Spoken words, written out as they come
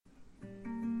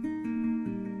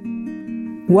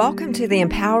Welcome to the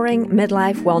Empowering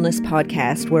Midlife Wellness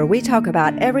Podcast, where we talk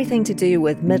about everything to do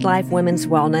with midlife women's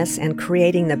wellness and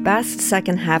creating the best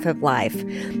second half of life.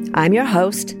 I'm your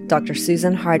host, Dr.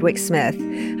 Susan Hardwick Smith.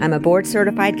 I'm a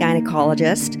board-certified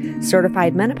gynecologist,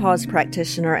 certified menopause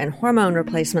practitioner, and hormone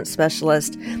replacement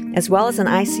specialist, as well as an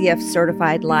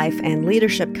ICF-certified life and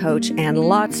leadership coach, and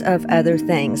lots of other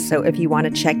things. So if you want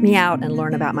to check me out and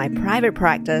learn about my private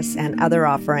practice and other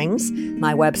offerings,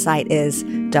 my website is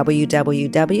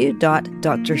www.drsusan.com.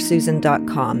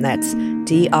 That's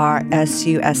drsusan.com.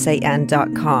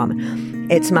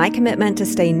 It's my commitment to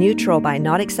stay neutral by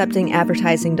not accepting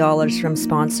advertising dollars from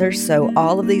sponsors, so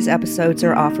all of these episodes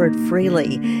are offered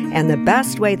freely. And the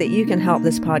best way that you can help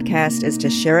this podcast is to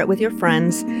share it with your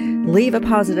friends, leave a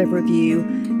positive review,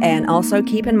 and also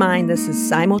keep in mind this is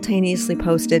simultaneously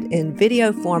posted in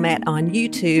video format on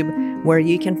YouTube, where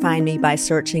you can find me by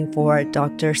searching for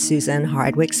Dr. Susan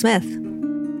Hardwick Smith.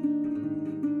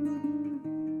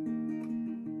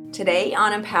 Today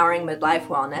on Empowering Midlife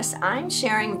Wellness, I'm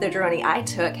sharing the journey I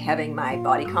took having my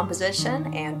body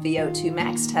composition and VO2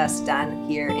 max test done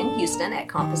here in Houston at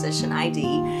Composition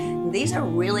ID. These are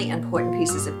really important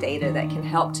pieces of data that can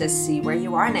help to see where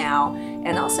you are now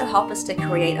and also help us to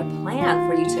create a plan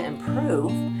for you to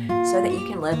improve so that you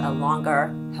can live a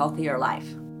longer, healthier life.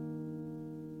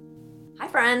 Hi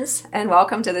friends, and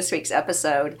welcome to this week's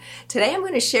episode. Today I'm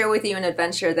going to share with you an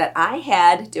adventure that I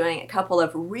had doing a couple of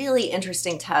really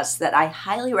interesting tests that I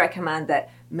highly recommend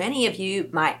that many of you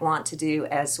might want to do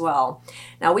as well.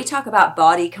 Now, we talk about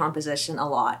body composition a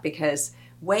lot because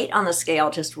weight on the scale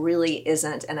just really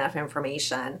isn't enough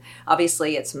information.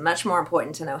 Obviously, it's much more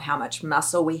important to know how much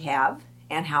muscle we have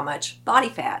and how much body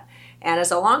fat. And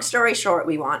as a long story short,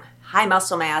 we want high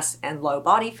muscle mass and low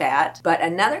body fat. But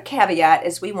another caveat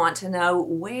is we want to know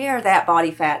where that body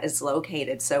fat is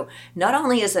located. So not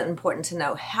only is it important to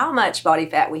know how much body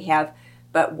fat we have,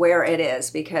 but where it is,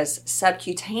 because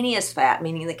subcutaneous fat,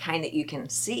 meaning the kind that you can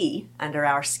see under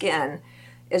our skin,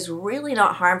 is really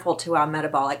not harmful to our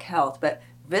metabolic health. But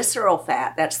visceral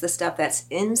fat, that's the stuff that's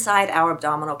inside our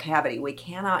abdominal cavity. We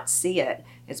cannot see it.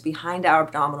 It's behind our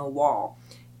abdominal wall,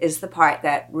 is the part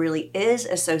that really is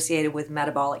associated with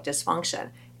metabolic dysfunction,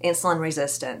 insulin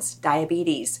resistance,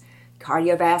 diabetes,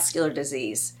 cardiovascular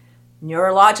disease,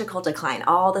 neurological decline,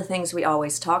 all the things we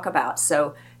always talk about.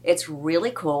 So it's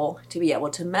really cool to be able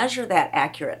to measure that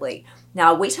accurately.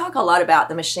 Now, we talk a lot about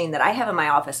the machine that I have in my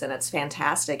office, and it's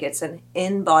fantastic. It's an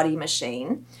in-body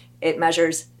machine. It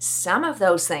measures some of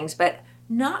those things, but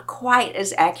not quite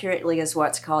as accurately as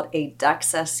what's called a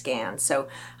DEXA scan. So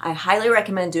I highly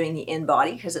recommend doing the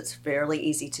in-body because it's fairly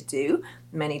easy to do.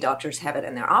 Many doctors have it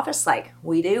in their office like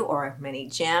we do, or many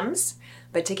gyms.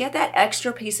 But to get that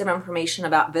extra piece of information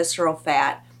about visceral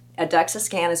fat, a DEXA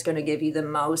scan is going to give you the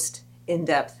most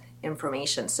in-depth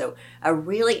information. So a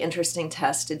really interesting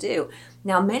test to do.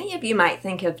 Now, many of you might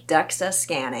think of DEXA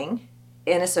scanning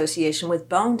in association with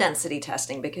bone density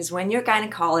testing, because when your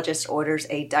gynecologist orders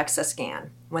a DEXA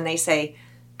scan, when they say,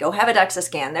 go have a DEXA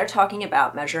scan, they're talking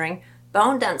about measuring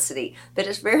bone density. But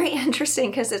it's very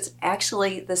interesting because it's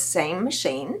actually the same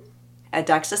machine. A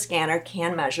DEXA scanner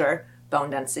can measure bone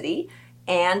density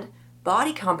and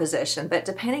body composition, but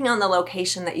depending on the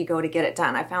location that you go to get it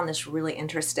done, I found this really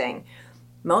interesting.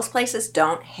 Most places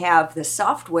don't have the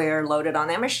software loaded on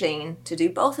their machine to do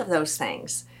both of those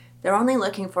things. They're only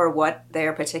looking for what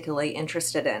they're particularly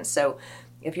interested in. So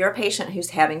if you're a patient who's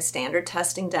having standard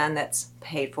testing done that's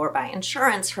paid for by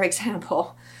insurance, for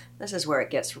example, this is where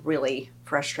it gets really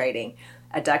frustrating.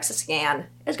 A DEXA scan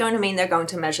is going to mean they're going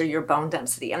to measure your bone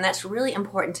density, and that's really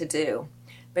important to do.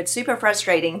 But super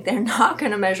frustrating, they're not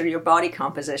going to measure your body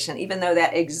composition, even though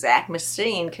that exact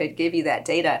machine could give you that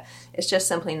data. It's just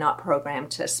simply not programmed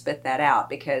to spit that out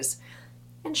because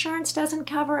insurance doesn't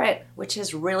cover it, which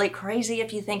is really crazy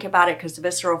if you think about it, because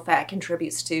visceral fat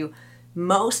contributes to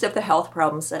most of the health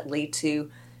problems that lead to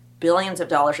billions of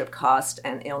dollars of cost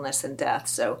and illness and death.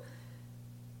 So,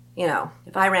 you know,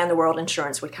 if I ran the world,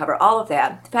 insurance would cover all of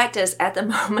that. The fact is, at the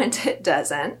moment, it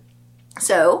doesn't.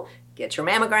 So get your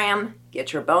mammogram,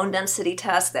 get your bone density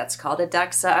test, that's called a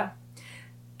DEXA,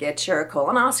 get your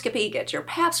colonoscopy, get your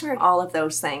pap smear, all of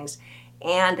those things.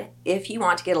 And if you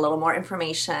want to get a little more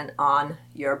information on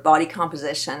your body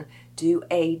composition, do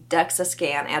a DEXA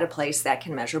scan at a place that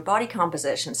can measure body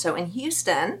composition. So in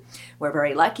Houston, we're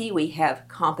very lucky. We have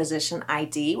Composition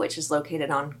ID, which is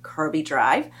located on Kirby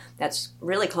Drive. That's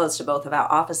really close to both of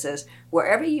our offices.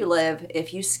 Wherever you live,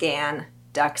 if you scan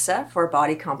DEXA for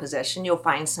body composition. You'll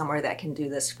find somewhere that can do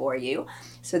this for you.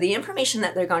 So the information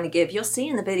that they're going to give, you'll see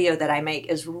in the video that I make,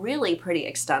 is really pretty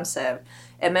extensive.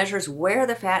 It measures where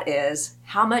the fat is,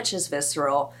 how much is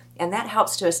visceral, and that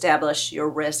helps to establish your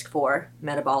risk for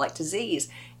metabolic disease.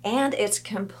 And it's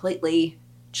completely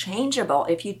changeable.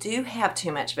 If you do have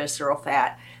too much visceral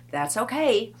fat, that's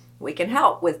okay. We can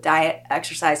help with diet,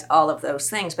 exercise, all of those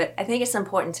things. But I think it's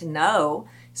important to know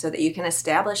so that you can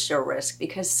establish your risk,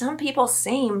 because some people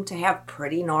seem to have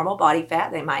pretty normal body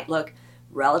fat. They might look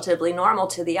relatively normal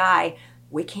to the eye.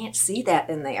 We can't see that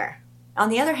in there. On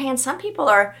the other hand, some people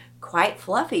are quite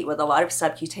fluffy with a lot of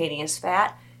subcutaneous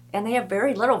fat, and they have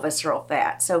very little visceral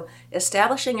fat. So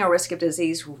establishing your risk of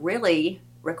disease really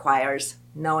requires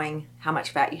knowing how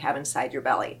much fat you have inside your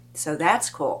belly. So that's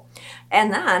cool.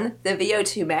 And then the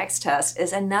VO2 max test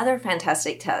is another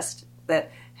fantastic test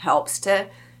that helps to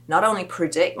not only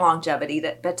predict longevity,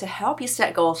 but to help you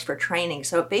set goals for training.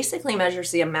 So it basically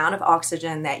measures the amount of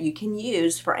oxygen that you can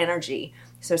use for energy.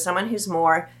 So someone who's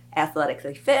more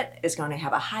athletically fit is going to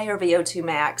have a higher VO2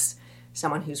 max.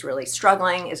 Someone who's really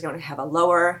struggling is going to have a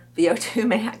lower VO2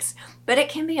 max, but it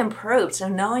can be improved. So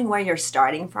knowing where you're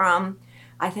starting from,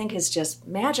 I think, is just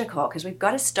magical, because we've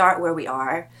got to start where we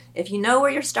are. If you know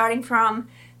where you're starting from,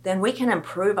 then we can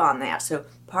improve on that. So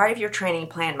part of your training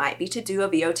plan might be to do a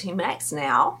VO2 max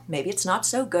now. Maybe it's not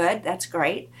so good. That's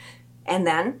great. And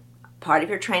then part of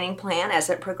your training plan, as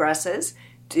it progresses,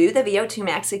 do the VO2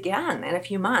 max again in a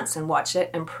few months and watch it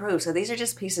improve. So these are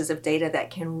just pieces of data that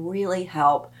can really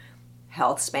help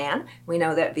health span. We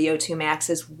know that VO2 max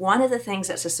is one of the things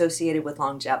that's associated with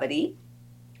longevity,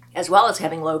 as well as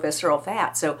having low visceral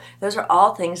fat. So those are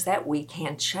all things that we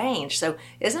can change. So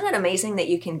isn't it amazing that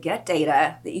you can get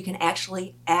data that you can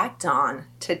actually act on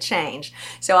to change?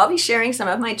 So I'll be sharing some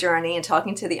of my journey and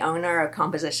talking to the owner of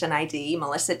Composition ID,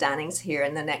 Melissa Dunnings, here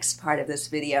in the next part of this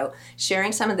video,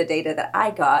 sharing some of the data that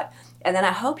I got. And then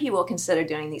I hope you will consider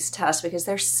doing these tests, because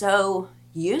they're so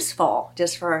useful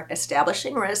just for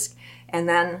establishing risk and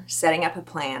then setting up a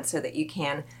plan so that you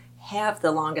can have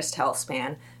the longest health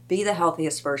span, be the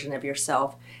healthiest version of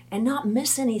yourself, and not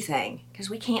miss anything, because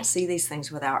we can't see these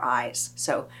things with our eyes.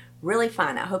 So really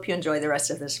fun. I hope you enjoy the rest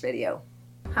of this video.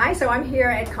 Hi, so I'm here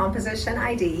at Composition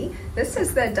ID. This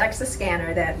is the DEXA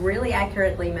scanner that really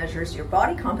accurately measures your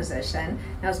body composition.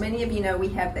 Now, as many of you know, we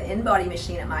have the InBody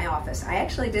machine at my office. I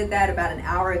actually did that about an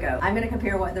hour ago. I'm going to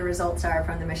compare what the results are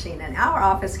from the machine in our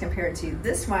office compared to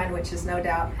this one, which is no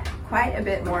doubt quite a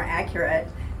bit more accurate.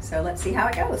 So let's see how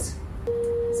it goes.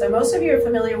 So most of you are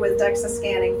familiar with DEXA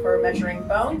scanning for measuring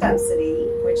bone density,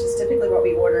 which is typically what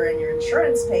we order and your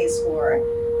insurance pays for.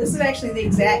 This is actually the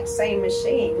exact same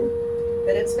machine,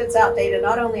 but it spits out data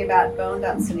not only about bone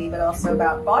density, but also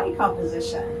about body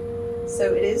composition.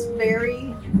 So it is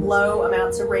very low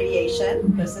amounts of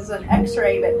radiation. This is an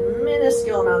X-ray, but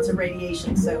minuscule amounts of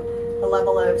radiation. So a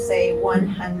level of, say,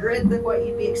 100th of what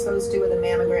you'd be exposed to with a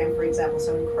mammogram, for example.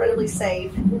 So incredibly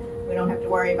safe. We don't have to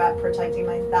worry about protecting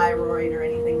my thyroid or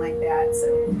anything like that.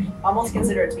 So almost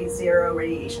consider it to be zero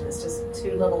radiation. It's just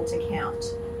too little to count.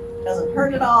 Doesn't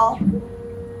hurt at all.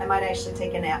 I might actually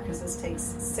take a nap, because this takes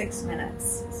 6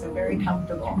 minutes. So very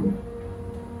comfortable.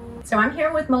 So I'm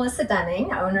here with Melissa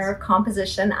Dunning, owner of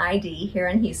Composition ID here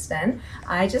in Houston.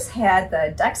 I just had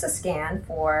the DEXA scan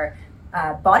for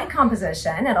body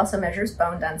composition. It also measures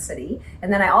bone density.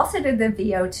 And then I also did the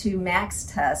VO2 max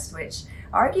test, which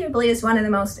arguably is one of the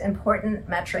most important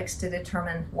metrics to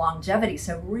determine longevity.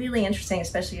 So really interesting,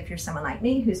 especially if you're someone like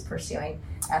me who's pursuing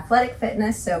athletic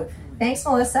fitness. So thanks,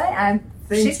 Melissa.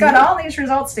 She's got all these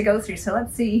results to go through, so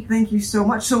let's see. Thank you so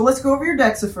much. So let's go over your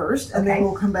DEXA first, and then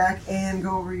we'll come back and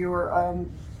go over your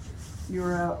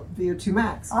VO2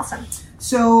 max. Awesome.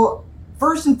 So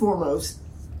first and foremost,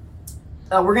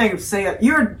 we're going to say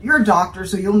you're a doctor,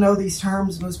 so you'll know these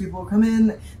terms. Most people will come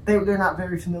in, they're not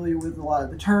very familiar with a lot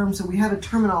of the terms, so we have a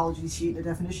terminology sheet, a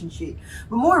definition sheet.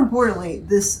 But more importantly,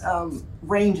 this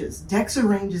DEXA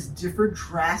ranges differ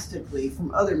drastically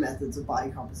from other methods of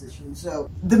body composition. So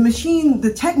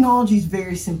the technology is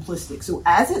very simplistic. So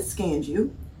as it scans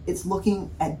you, it's looking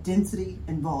at density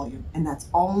and volume, and that's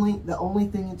the only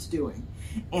thing it's doing.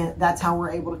 And that's how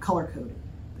we're able to color code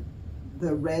it.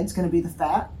 The red's going to be the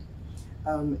fat,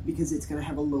 because it's going to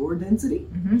have a lower density,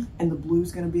 and the blue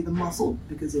is going to be the muscle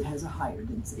because it has a higher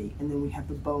density, and then we have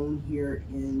the bone here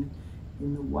in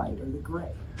the white or the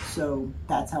gray. So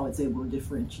that's how it's able to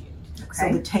differentiate. Okay.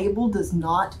 So the table does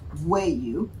not weigh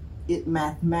you, it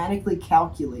mathematically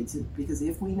calculates it, because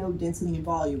if we know density and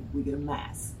volume, we get a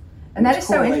mass. And that is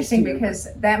so interesting because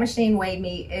that machine weighed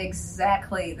me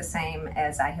exactly the same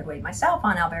as I had weighed myself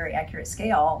on a very accurate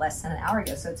scale less than an hour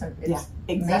ago. So it's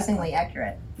amazingly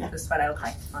accurate. Yeah. This is what I look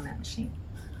like on that machine.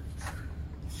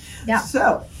 Yeah.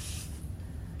 So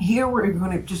here we're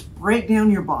going to just break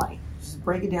down your body. Just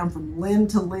break it down from limb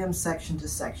to limb, section to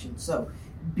section. So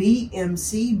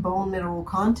BMC, bone mineral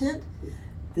content.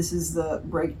 This is the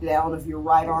breakdown of your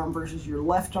right arm versus your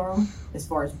left arm as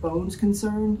far as bones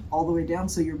concerned, all the way down.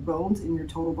 So your bones in your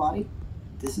total body,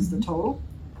 this is the total.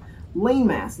 Lean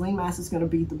mass. Lean mass is going to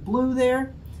be the blue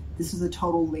there. This is the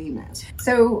total lean mass.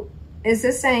 So is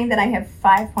this saying that I have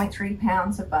 5.3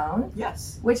 pounds of bone?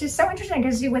 Yes. Which is so interesting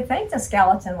because you would think the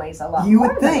skeleton weighs a lot you more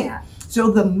would think. than that. So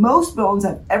the most bones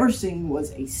I've ever seen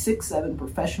was a 6'7"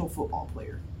 professional football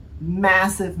player.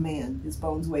 Massive man. His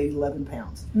bones weighed 11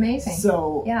 pounds. Amazing.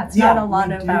 So yeah, it's not a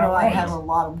lot of weight. Have a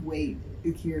lot of weight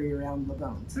to carry around the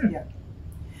bones. Yeah.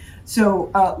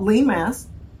 So lean mass.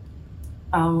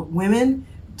 Women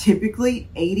typically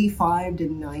 85 to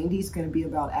 90 is going to be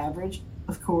about average.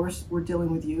 Of course, we're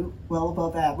dealing with you, well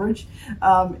above average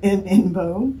in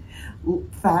bone.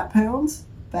 Fat pounds.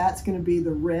 That's going to be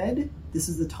the red. This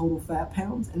is the total fat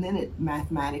pounds, and then it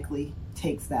mathematically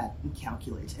takes that and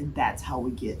calculates, and that's how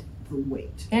we get the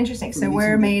weight. Interesting. So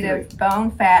we're made of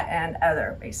bone, fat, and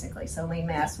other, basically. So lean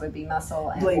mass would be muscle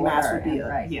and lean mass would be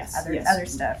other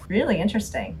stuff. Really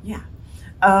interesting. Yeah.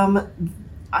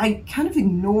 I kind of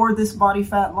ignore this body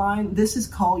fat line. This is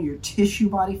called your tissue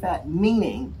body fat,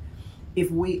 meaning if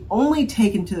we only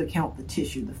take into account the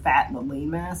tissue, the fat and the lean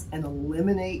mass, and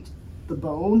eliminate the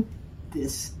bone,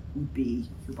 this would be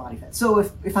your body fat. So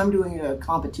if I'm doing a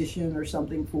competition or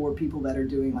something for people that are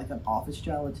doing like an office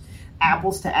challenge,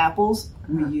 apples to apples,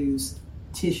 we use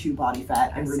tissue body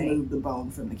fat and remove the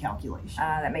bone from the calculation.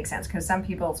 That makes sense because some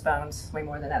people's bones weigh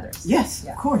more than others. Yes,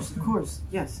 of course,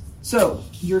 yes. So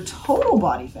your total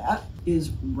body fat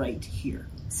is right here.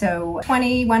 So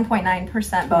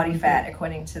 21.9% body fat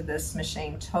according to this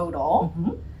machine total.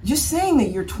 Mm-hmm. Just saying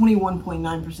that you're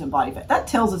 21.9% body fat, that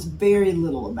tells us very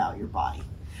little about your body.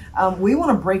 We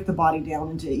want to break the body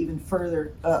down into even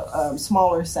further,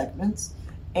 smaller segments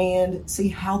and see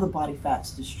how the body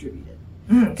fat's distributed.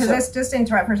 Because let's just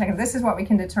interrupt for a second. This is what we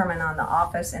can determine on the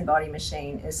office and body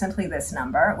machine is simply this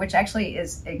number, which actually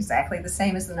is exactly the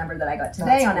same as the number that I got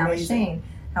today on our machine.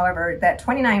 However, that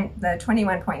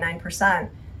 21.9%,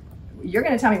 you're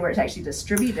going to tell me where it's actually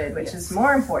distributed, which is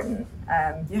more important.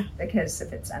 Because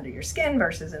if it's under your skin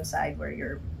versus inside where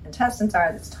your intestines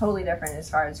are, that's totally different as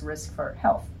far as risk for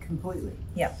health. Completely.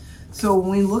 Yeah. So when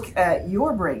we look at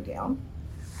your breakdown,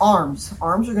 arms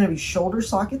are going to be shoulder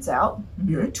sockets out.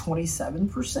 You're at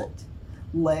 27%.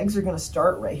 Legs are going to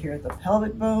start right here at the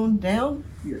pelvic bone down.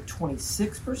 You're at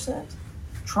 26%.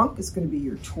 Trunk is going to be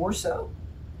your torso.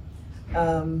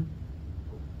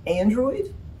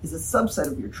 Android is a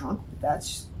subset of your trunk.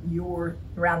 That's your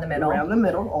around the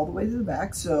middle, all the way to the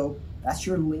back. So that's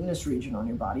your leanest region on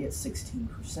your body at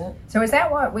 16%. So is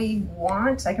that what we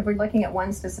want? Like if we're looking at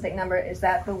one specific number, is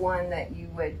that the one that you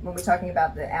would, when we're talking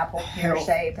about the apple pear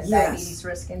shape and diabetes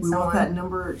risk and so on? We want that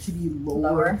number to be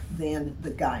lower than the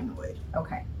gynoid.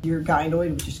 Okay. Your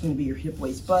gynoid, which is going to be your hip,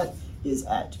 waist, butt, is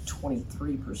at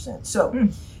 23%. So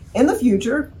in the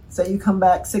future, say you come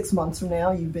back 6 months from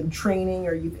now, you've been training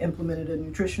or you've implemented a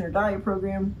nutrition or diet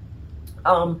program,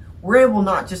 we're able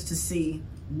not just to see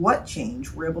what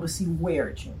changed, we're able to see where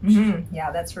it changed.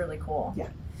 Yeah, that's really cool. Yeah.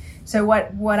 So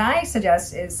what I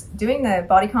suggest is doing the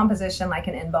body composition like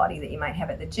an in-body that you might have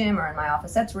at the gym or in my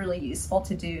office. That's really useful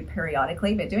to do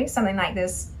periodically, but doing something like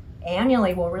this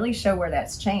annually will really show where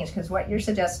that's changed, because what you're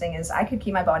suggesting is I could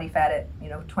keep my body fat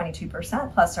at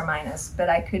 22% plus or minus, but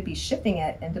I could be shifting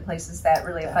it into places that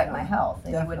really affect my health,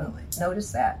 and you wouldn't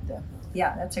notice that. Definitely.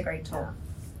 Yeah, that's a great tool. Yeah.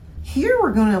 Here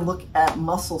we're going to look at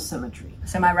muscle symmetry.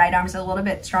 So my right arm's a little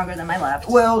bit stronger than my left.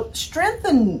 Well, strength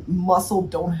and muscle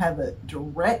don't have a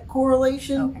direct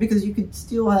correlation because you could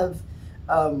still have,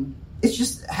 it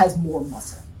just has more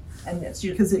muscle. And it's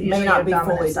because it may not be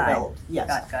fully developed.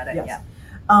 Yes. Got it, yes.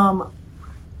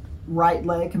 Right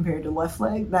leg compared to left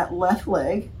leg. That left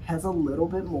leg has a little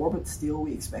bit more, but still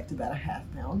we expect about a half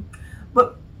pound.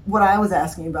 But what I was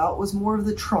asking about was more of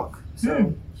the trunk.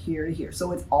 So here to here.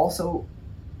 So it also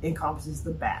encompasses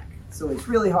the back. So it's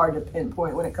really hard to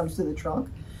pinpoint when it comes to the trunk.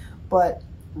 But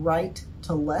right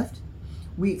to left,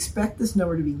 we expect this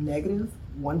number to be negative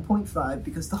 1.5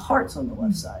 because the heart's on the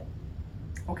left side.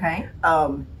 Okay.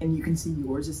 And you can see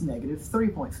yours is negative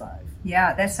 3.5.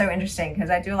 Yeah, that's so interesting because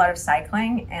I do a lot of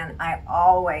cycling and I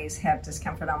always have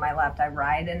discomfort on my left. I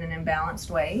ride in an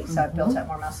imbalanced way, so I've built up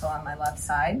more muscle on my left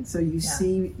side. So you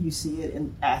see it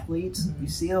in athletes. You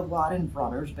see it a lot in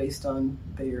runners based on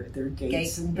their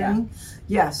gaits and things.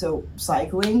 Yeah, so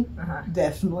cycling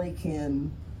definitely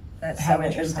can have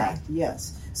an impact.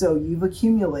 Yes. So you've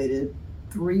accumulated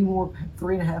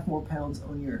 3.5 more pounds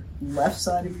on your left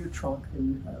side of your trunk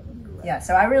than you have on your right. Yeah,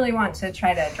 so I really want to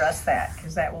try to address that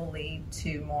because that will lead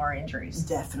to more injuries.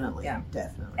 Definitely. Yeah.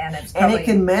 Definitely. And it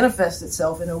can manifest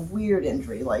itself in a weird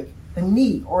injury like a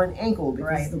knee or an ankle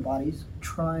because the body's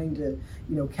trying to,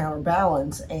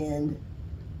 counterbalance and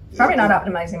probably not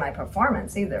optimizing my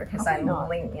performance either because I'm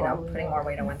putting more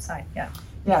weight on one side. Yeah.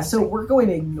 Yeah, so we're going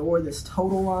to ignore this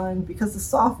total line because the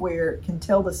software can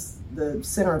tell the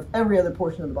center of every other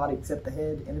portion of the body except the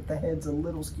head, and if the head's a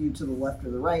little skewed to the left or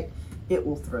the right, it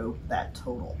will throw that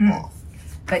total off.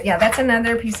 But yeah, that's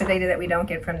another piece of data that we don't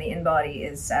get from the in-body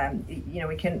is,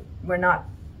 we're not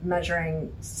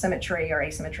measuring symmetry or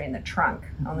asymmetry in the trunk,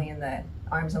 only in the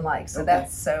arms and legs. So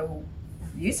that's so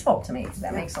useful to me.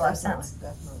 That makes a lot of sense.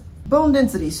 Definitely. Bone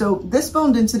density. So this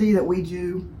bone density that we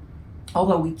do,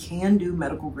 although we can do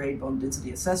medical grade bone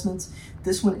density assessments,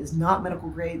 this one is not medical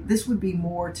grade. This would be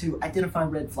more to identify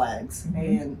red flags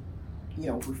and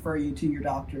refer you to your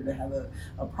doctor to have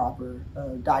a proper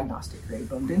diagnostic grade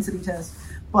bone density test.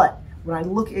 But when I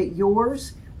look at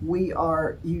yours, we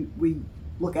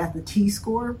look at the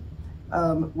T-score.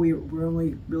 We're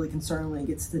only really concerned when it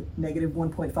gets to negative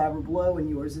 1.5 or below, and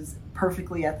yours is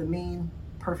perfectly at the mean,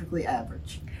 perfectly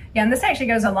average. Yeah, and this actually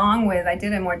goes along with, I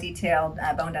did a more detailed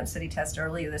bone density test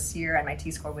earlier this year, and my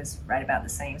T-score was right about the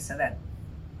same, so that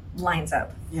lines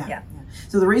up. Yeah.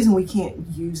 So the reason we can't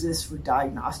use this for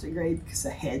diagnostic grade, because the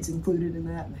head's included in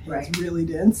that, and the head's really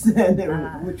dense,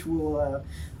 and which will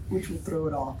throw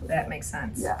it off. That makes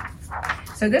sense. Yeah.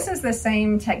 So this is the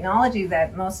same technology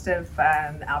that most of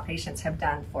our patients have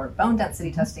done for bone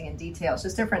density testing in detail. It's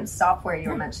just different software you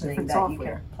were mentioning that you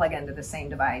can plug into the same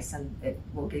device and it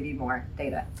will give you more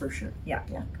data. For sure. Yeah,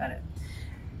 got it.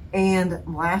 And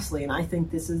lastly, and I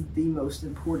think this is the most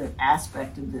important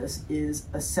aspect of this, is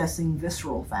assessing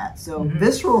visceral fat. So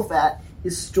visceral fat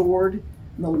is stored in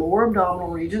the lower abdominal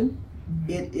region.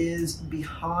 It is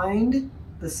behind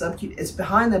it's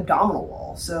behind the abdominal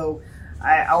wall. So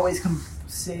I always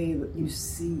say that you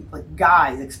see like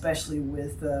guys, especially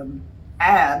with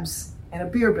abs and a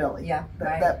beer belly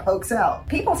that pokes out.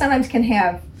 People sometimes can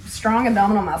have strong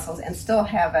abdominal muscles and still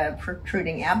have a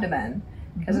protruding abdomen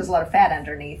because there's a lot of fat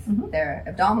underneath their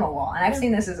abdominal wall. And I've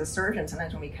seen this as a surgeon.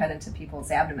 Sometimes when we cut into people's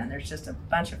abdomen, there's just a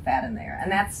bunch of fat in there.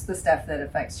 And that's the stuff that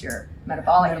affects your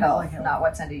metabolic health, not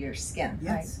what's under your skin.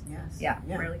 Yes. Yeah,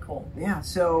 really cool. Yeah,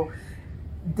 so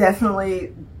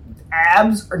definitely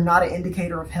abs are not an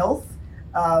indicator of health.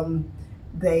 When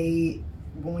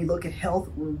we look at health,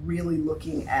 we're really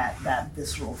looking at that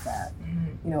visceral fat.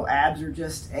 Abs are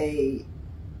just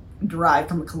derived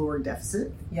from a caloric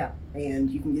deficit. Yeah. And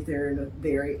you can get there in a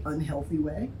very unhealthy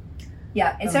way.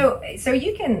 Yeah. And so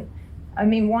you can,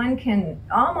 one can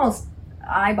almost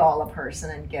eyeball a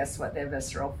person and guess what their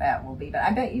visceral fat will be, but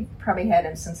I bet you've probably had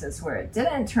instances where it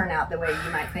didn't turn out the way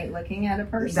you might think looking at a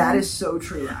person. That is so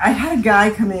true. I had a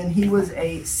guy come in, he was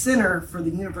a center for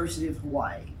the University of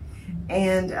Hawaii,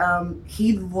 and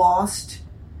he'd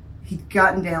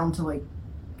gotten down to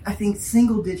I think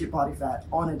single digit body fat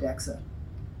on a DEXA,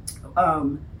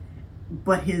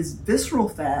 but his visceral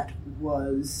fat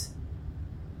was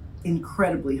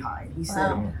incredibly high.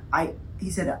 He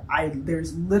said,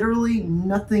 there's literally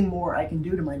nothing more I can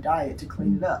do to my diet to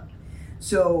clean it up.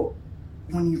 So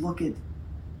when you look at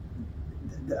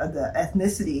the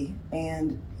ethnicity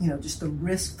and, just the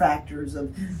risk factors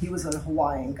of, he was a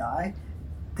Hawaiian guy,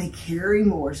 they carry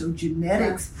more. So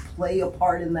genetics play a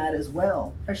part in that as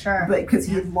well. For sure. But because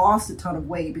he had lost a ton of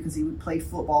weight because he would play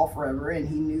football forever and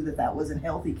he knew that wasn't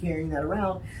healthy carrying that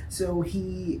around. So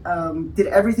he did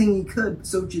everything he could.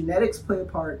 So genetics play a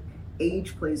part.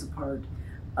 Age plays a part,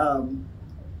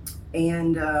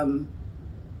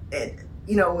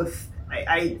 if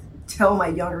I tell my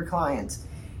younger clients,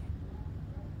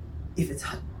 if it's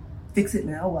fix it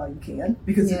now while you can,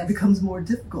 because it becomes more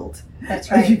difficult.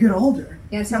 That's right. As you get older.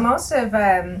 Yeah. So most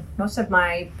of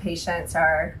my patients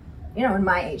are, in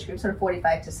my age group, sort of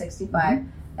 45 to 65.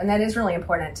 And that is really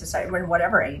important to start when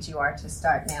whatever age you are to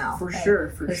start now. For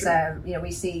sure. Because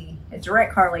we see a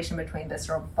direct correlation between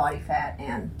visceral body fat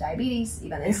and diabetes,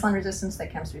 even insulin resistance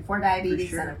that comes before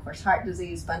diabetes, and of course heart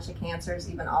disease, bunch of cancers,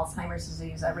 even Alzheimer's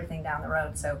disease, everything down the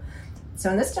road. So So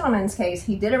in this gentleman's case,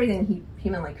 he did everything he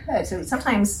humanly could. So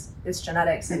sometimes it's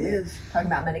genetics and talking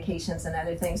about medications and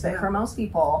other things, but for most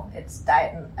people, it's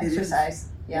diet and exercise.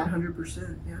 Yeah,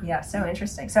 100%. Yeah, so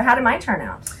interesting. So how did mine turn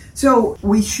out? So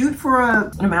we shoot for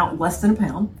an amount less than a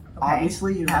pound. Okay.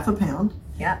 Obviously, half a pound.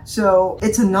 Yeah. So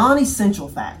it's a non-essential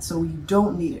fat, so you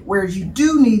don't need it. Whereas you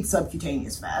do need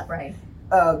subcutaneous fat. Right.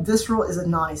 Visceral is a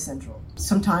non-essential.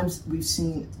 Sometimes we've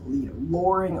seen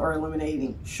lowering or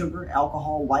eliminating sugar,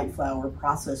 alcohol, white flour,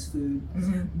 processed food,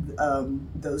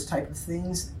 those type of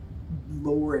things.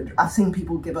 Lower it. I've seen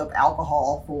people give up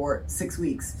alcohol for 6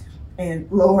 weeks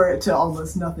and lower it to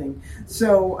almost nothing.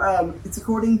 So it's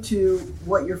according to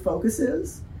what your focus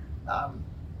is.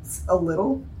 A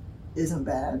little isn't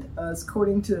bad. It's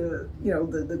according to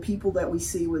the people that we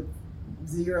see with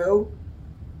zero.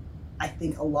 I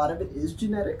think a lot of it is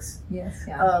genetics. Yes.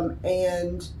 Yeah.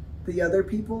 And the other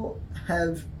people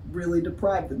have really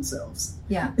deprived themselves.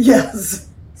 Yeah. Yes.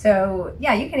 So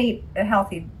yeah, you can eat a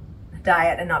healthy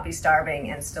diet and not be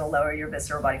starving and still lower your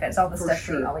visceral body fat. It's all the stuff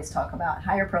we always talk about: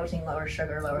 higher protein, lower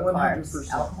sugar, lower 100%. Carbs,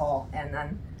 alcohol, and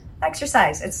then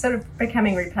exercise. It's sort of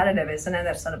becoming repetitive, isn't it?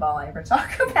 That's sort of all I ever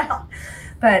talk about.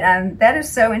 But that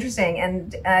is so interesting.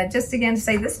 And just again to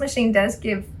say, this machine does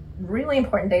give really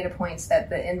important data points that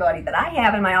the InBody that I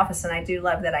have in my office, and I do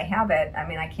love that I have it. I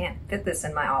mean, I can't fit this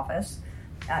in my office.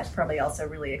 It's probably also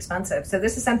really expensive. So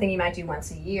this is something you might do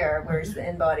once a year, whereas the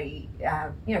InBody,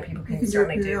 people can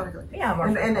certainly do. Yeah,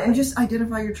 more and just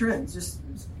identify your trends. Just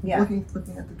looking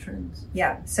at the trends.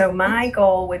 Yeah. So my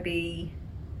goal would be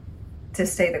to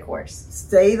stay the course.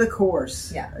 Stay the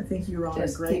course. Yeah. I think you're on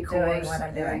just a great course. Doing what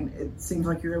I'm doing. And it seems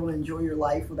like you're able to enjoy your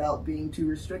life without being too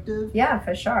restrictive. Yeah,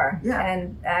 for sure. Yeah.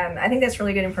 And I think that's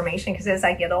really good information, because as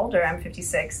I get older, I'm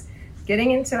 56.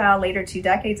 Getting into our later 2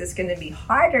 decades, it's going to be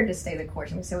harder to stay the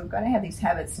course. And so we've got to have these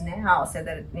habits now, so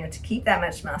that to keep that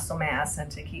much muscle mass and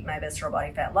to keep my visceral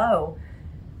body fat low,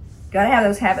 got to have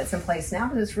those habits in place now,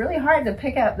 because it's really hard to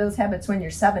pick up those habits when you're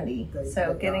 70.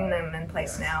 So getting them in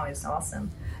place now is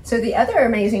awesome. So the other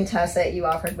amazing test that you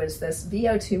offered was this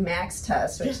VO2 max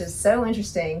test, which is so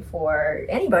interesting for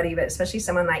anybody, but especially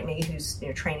someone like me who's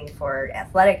training for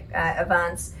athletic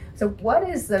events. So what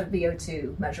is the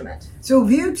VO2 measurement? So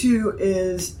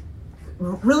VO2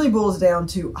 really boils down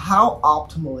to how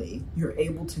optimally you're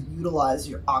able to utilize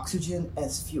your oxygen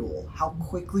as fuel. How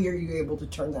quickly are you able to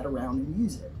turn that around and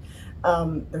use it?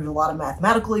 There's a lot of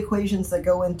mathematical equations that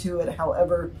go into it.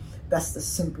 However, that's the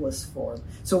simplest form.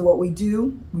 So what we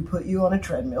do, we put you on a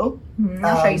treadmill.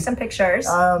 I'll show you some pictures.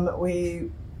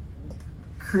 We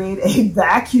create a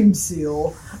vacuum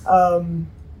seal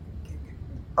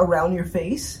around your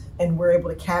face, and we're able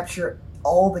to capture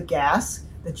all the gas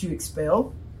that you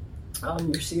expel,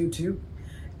 your CO2,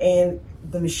 and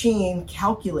the machine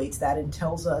calculates that and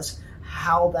tells us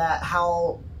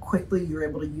how quickly you're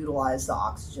able to utilize the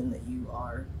oxygen that you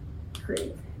are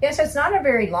creating. Yeah, so it's not a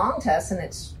very long test, and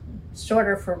it's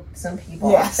shorter for some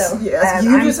people. Yes, so, yes.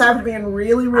 You just have to be in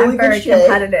really, really good shape. I'm very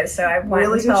competitive, so I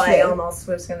went until I almost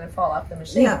was going to fall off the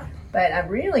machine. Yeah. But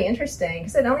really interesting,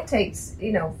 because it only takes,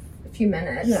 a few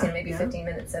minutes, maybe 15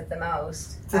 minutes at the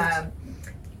most.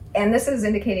 And this is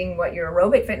indicating what your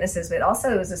aerobic fitness is, but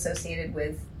also is associated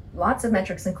with lots of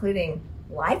metrics, including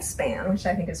lifespan, which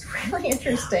I think is really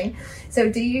interesting. So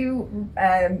do you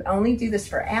only do this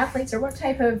for athletes, or what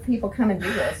type of people come and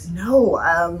do this? No,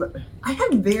 I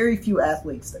have very few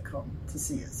athletes that come to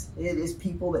see us. It is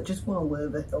people that just want to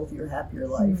live a healthier, happier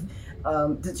life,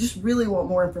 that just really want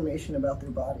more information about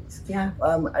their bodies. Yeah.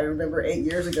 I remember 8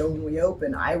 years ago when we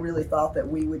opened, I really thought that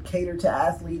we would cater to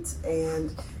athletes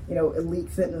and, elite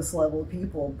fitness level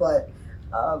people, but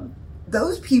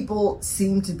those people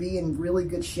seem to be in really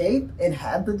good shape and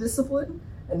have the discipline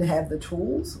and have the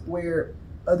tools, where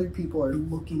other people are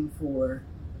looking for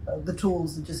the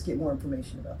tools to just get more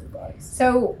information about their bodies.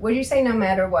 So would you say no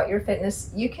matter what your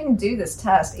fitness, you can do this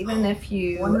test, even if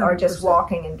you 100%. Are just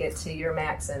walking and get to your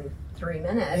max in 3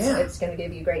 minutes? Yeah. It's going to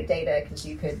give you great data, because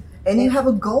you could... And you have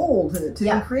a goal to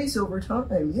increase over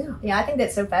time. Yeah, I think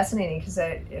that's so fascinating, because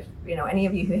if any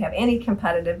of you who have any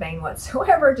competitive vein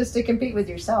whatsoever, just to compete with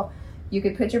yourself, you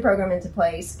could put your program into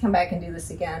place, come back and do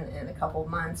this again in a couple of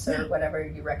months or whatever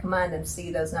you recommend, and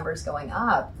see those numbers going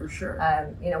up. For sure.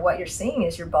 What you're seeing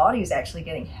is your body's actually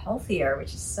getting healthier,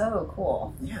 which is so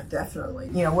cool. Yeah, definitely.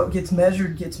 What gets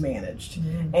measured gets managed.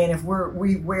 Mm-hmm. And if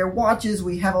we wear watches,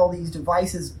 we have all these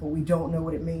devices, but we don't know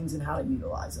what it means and how to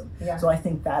utilize them. Yeah. So I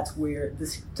think that's where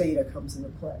this data comes into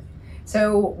play.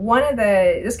 So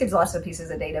this gives lots of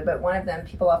pieces of data, but one of them,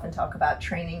 people often talk about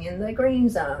training in the green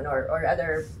zone or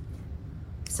other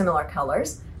similar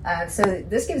colors. So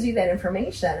this gives you that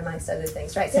information amongst other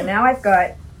things, right? So now I've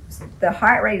got the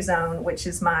heart rate zone, which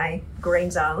is my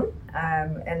green zone,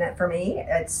 and that for me,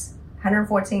 it's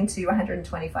 114 to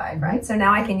 125, right? So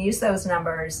now I can use those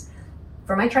numbers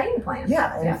for my training plan.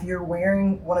 Yeah, and if you're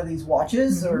wearing one of these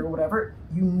watches or whatever,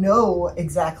 you know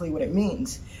exactly what it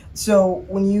means. So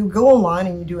when you go online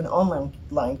and you do an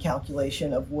online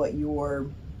calculation of what your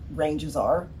ranges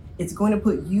are, it's going to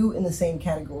put you in the same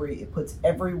category. It puts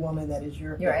every woman that is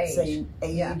your age. Same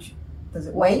age. Yeah. Does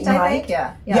it weight? I think.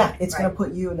 Yeah. It's going to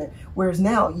put you in there. Whereas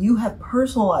now you have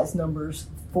personalized numbers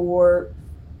for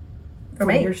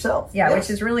me. Yourself. Yeah,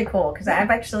 which is really cool because I've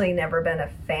actually never been a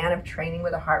fan of training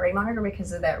with a heart rate monitor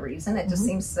because of that reason. It just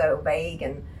seems so vague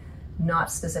and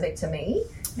not specific to me.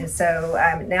 And so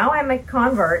now I'm a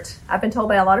convert. I've been told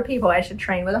by a lot of people I should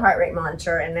train with a heart rate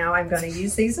monitor, and now I'm going to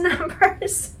use these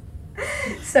numbers.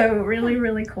 So really,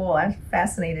 really cool. I'm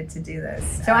fascinated to do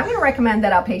this. So I'm going to recommend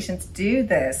that our patients do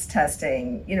this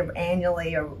testing,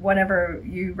 annually or whatever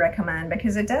you recommend,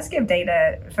 because it does give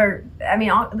data for, the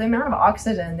amount of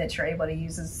oxygen that you're able to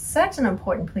use is such an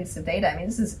important piece of data.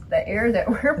 This is the air that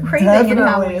we're breathing and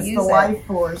how we use it. It's the life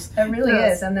force. It really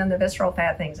is. And then the visceral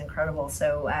fat thing's incredible.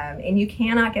 So, and you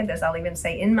cannot get this. I'll even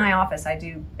say in my office, I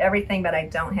do everything, but I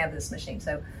don't have this machine.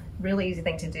 So really easy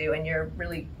thing to do. And you're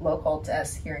really local to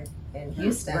us here in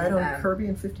Houston. Right on Kirby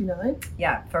and 59?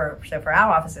 Yeah, for our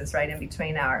offices, right in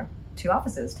between our two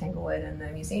offices, Tanglewood and the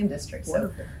Museum District.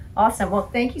 Wonderful. So awesome. Well,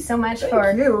 thank you so much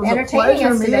for entertaining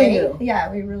us today. You. Yeah,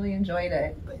 we really enjoyed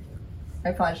it. Thank you.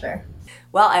 My pleasure.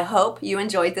 Well, I hope you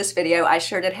enjoyed this video. I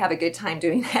sure did have a good time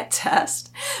doing that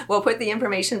test. We'll put the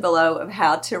information below of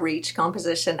how to reach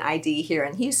Composition ID here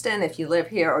in Houston if you live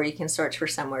here, or you can search for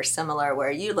somewhere similar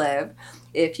where you live.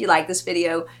 If you like this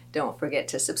video, don't forget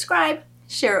to subscribe,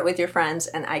 share it with your friends,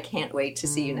 and I can't wait to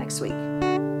see you next week.